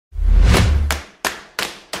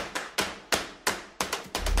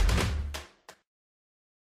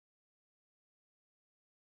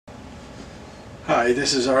Hi,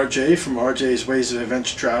 this is RJ from RJ's Ways of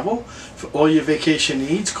Adventure Travel. For all your vacation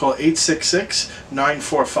needs, call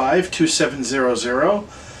 866-945-2700.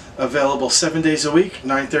 Available 7 days a week,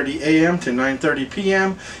 9:30 a.m. to 9:30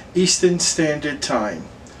 p.m. Eastern Standard Time.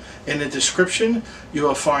 In the description, you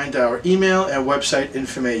will find our email and website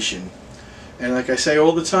information. And like I say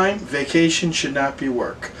all the time, vacation should not be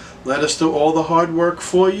work. Let us do all the hard work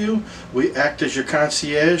for you. We act as your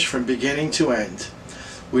concierge from beginning to end.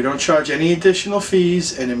 We don't charge any additional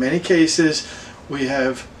fees, and in many cases we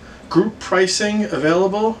have group pricing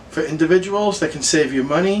available for individuals that can save you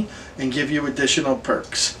money and give you additional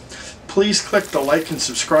perks. Please click the like and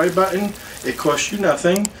subscribe button. It costs you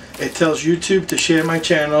nothing. It tells YouTube to share my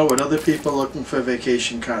channel with other people looking for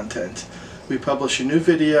vacation content. We publish a new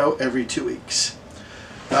video every 2 weeks.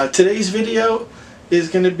 Today's video is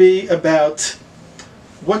going to be about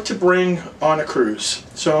what to bring on a cruise.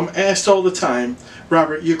 So I'm asked all the time,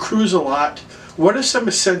 Robert, you cruise a lot. What are some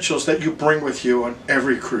essentials that you bring with you on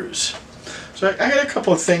every cruise? So I got a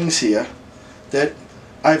couple of things here that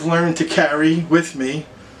I've learned to carry with me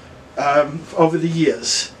over the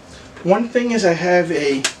years. One thing is I have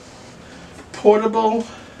a portable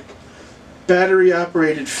battery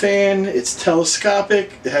operated fan. It's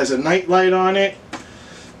telescopic. It has a night light on it.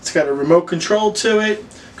 It's got a remote control to it,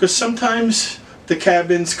 because sometimes the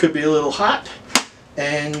cabins could be a little hot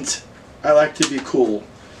and I like to be cool.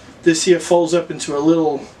 This here folds up into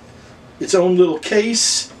its own little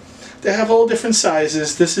case. They have all different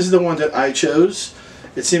sizes. This is the one that I chose.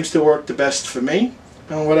 It seems to work the best for me.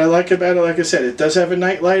 And what I like about it, like I said, it does have a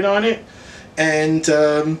night light on it, and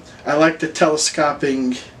I like the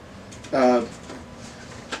telescoping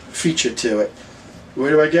feature to it.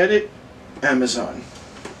 Where do I get it? Amazon.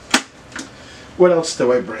 What else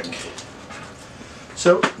do I bring?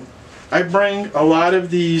 So I bring a lot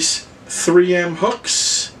of these 3M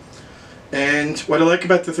hooks, and what I like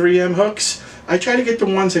about the 3M hooks, I try to get the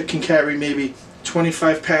ones that can carry maybe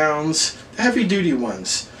 25 pounds, the heavy duty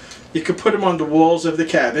ones. You could put them on the walls of the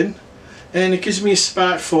cabin, and it gives me a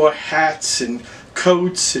spot for hats and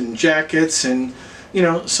coats and jackets and, you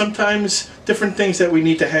know, sometimes different things that we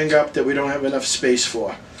need to hang up that we don't have enough space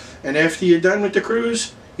for. And after you're done with the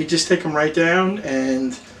cruise, you just take them right down,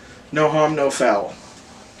 and no harm, no foul.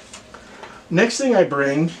 Next thing I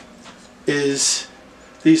bring is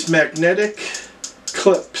these magnetic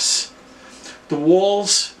clips. The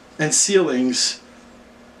walls and ceilings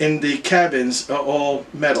in the cabins are all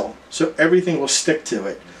metal, so everything will stick to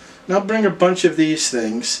it. And I'll bring a bunch of these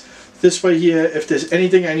things. This way here, if there's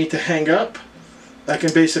anything I need to hang up, I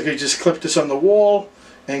can basically just clip this on the wall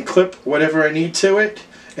and clip whatever I need to it,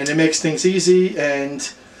 and it makes things easy,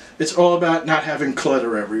 and it's all about not having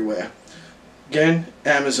clutter everywhere. Again,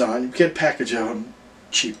 Amazon. You get a package of them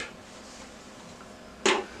cheap.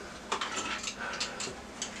 I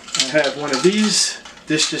have one of these.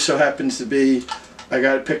 This just so happens to be,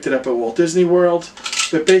 picked it up at Walt Disney World.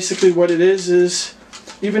 But basically what it is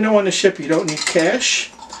even though on the ship you don't need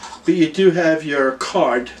cash, but you do have your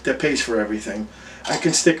card that pays for everything. I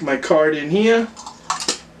can stick my card in here,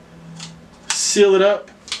 seal it up,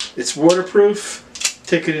 it's waterproof,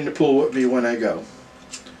 take it in the pool with me when I go.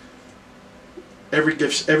 Every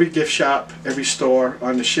gift shop, every store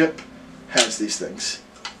on the ship has these things.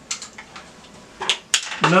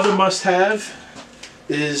 Another must-have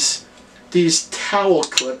is these towel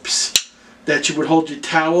clips that you would hold your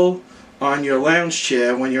towel on your lounge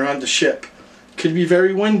chair when you're on the ship. Could be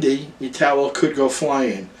very windy, your towel could go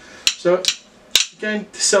flying. So again,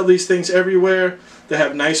 to sell these things everywhere. They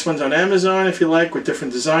have nice ones on Amazon if you like, with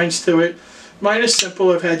different designs to it. Mine is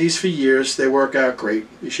simple. I've had these for years. They work out great.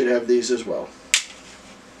 You should have these as well.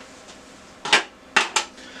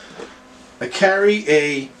 I carry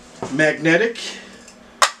a magnetic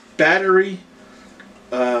battery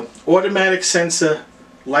automatic sensor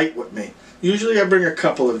light with me. Usually I bring a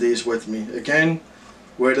couple of these with me. Again,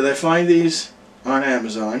 where did I find these? On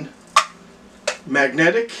Amazon.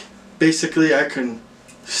 Magnetic. Basically I can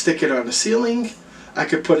stick it on the ceiling. I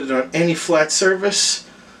could put it on any flat surface.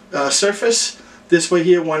 This way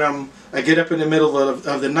here, when I get up in the middle of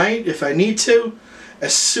the night, if I need to,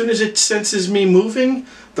 as soon as it senses me moving,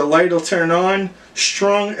 the light will turn on.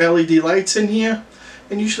 Strong LED lights in here,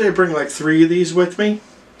 and usually I bring like 3 of these with me.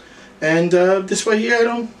 And this way here, I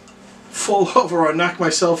don't fall over or knock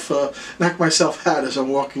myself out as I'm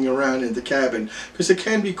walking around in the cabin, because it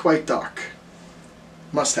can be quite dark.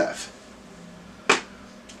 Must have.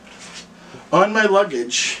 On my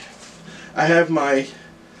luggage, I have my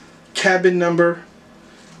cabin number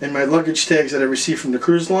and my luggage tags that I received from the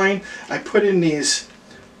cruise line. I put in these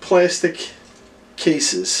plastic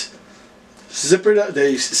cases. Zip it up,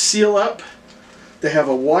 they seal up, They have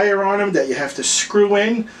a wire on them that you have to screw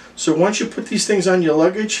in. So once you put these things on your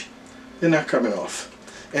luggage, they're not coming off.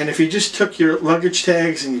 And if you just took your luggage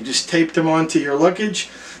tags and you just taped them onto your luggage,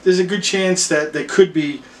 there's a good chance that they could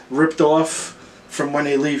be ripped off from when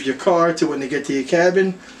they leave your car to when they get to your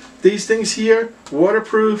cabin. These things here,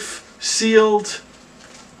 waterproof, sealed,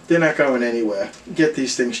 they're not going anywhere. Get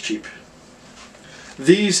these things cheap.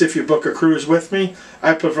 These, if you book a cruise with me,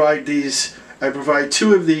 I provide these. I provide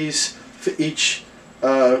 2 of these for each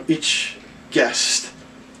guest,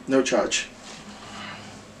 no charge.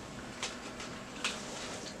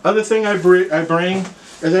 Other thing I bring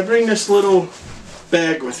is I bring this little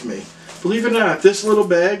bag with me. Believe it or not, this little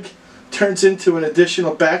bag turns into an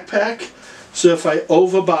additional backpack. So if I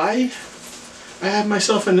overbuy, I have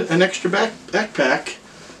myself an extra backpack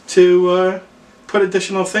to put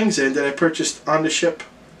additional things in that I purchased on the ship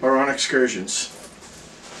or on excursions.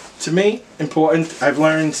 To me, important. I've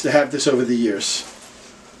learned to have this over the years.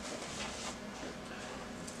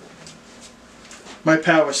 My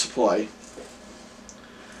power supply.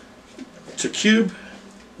 It's a cube,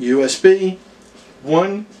 USB,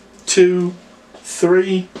 1, 2,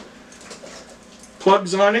 3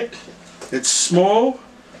 plugs on it. It's small,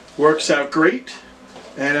 works out great,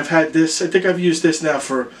 and I've had this, I think I've used this now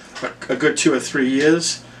for a good 2 or 3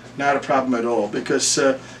 years. Not a problem at all, because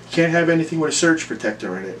you can't have anything with a surge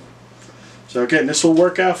protector in it. So again, this will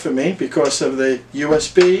work out for me because of the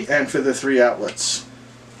USB and for the 3 outlets.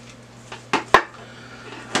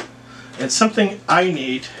 And something I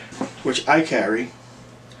need, which I carry,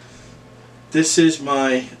 this is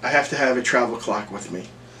I have to have a travel clock with me.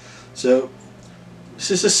 So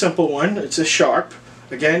this is a simple one. It's a Sharp.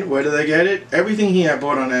 Again, where did I get it? Everything here I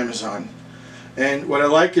bought on Amazon. And what I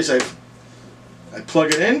like is I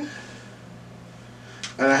plug it in,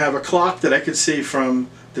 and I have a clock that I can see from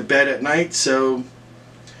the bed at night. So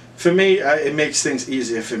for me, it makes things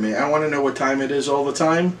easier for me. I want to know what time it is all the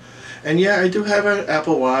time. And yeah, I do have an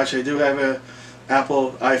Apple Watch. I do have an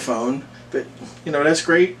Apple iPhone. But you know, that's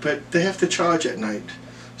great, but they have to charge at night.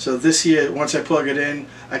 So this here, once I plug it in,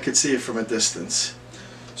 I could see it from a distance.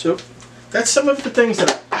 So that's some of the things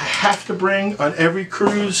that I have to bring on every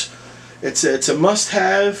cruise. It's a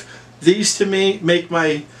must-have. These to me make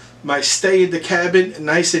my stay in the cabin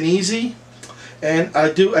nice and easy. And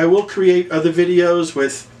I will create other videos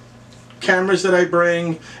with cameras that I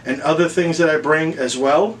bring and other things that I bring as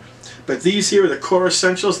well. But these here are the core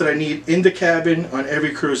essentials that I need in the cabin on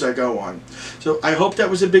every cruise I go on. So I hope that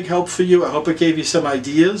was a big help for you. I hope it gave you some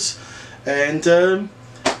ideas. And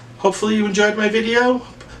hopefully you enjoyed my video.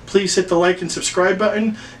 Please hit the like and subscribe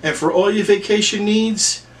button. And for all your vacation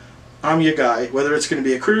needs, I'm your guy. Whether it's going to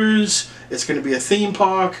be a cruise, it's going to be a theme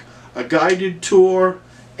park, a guided tour,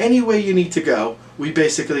 any way you need to go, we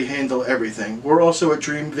basically handle everything. We're also a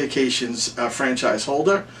Dream Vacations franchise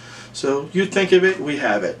holder. So you think of it, we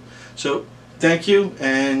have it. So thank you,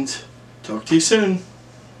 and talk to you soon.